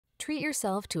Treat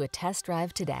yourself to a test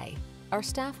drive today. Our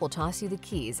staff will toss you the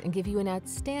keys and give you an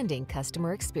outstanding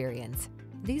customer experience.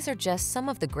 These are just some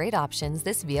of the great options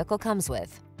this vehicle comes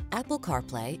with: Apple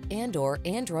CarPlay and/or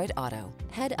Android Auto,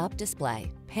 head-up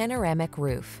display, panoramic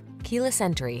roof, keyless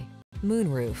entry,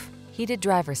 moonroof, heated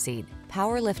driver's seat,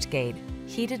 power liftgate,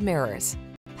 heated mirrors,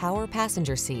 power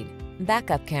passenger seat,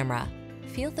 backup camera.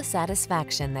 Feel the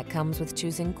satisfaction that comes with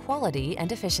choosing quality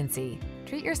and efficiency.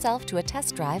 Treat yourself to a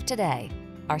test drive today.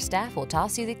 Our staff will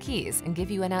toss you the keys and give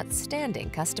you an outstanding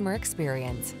customer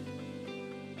experience.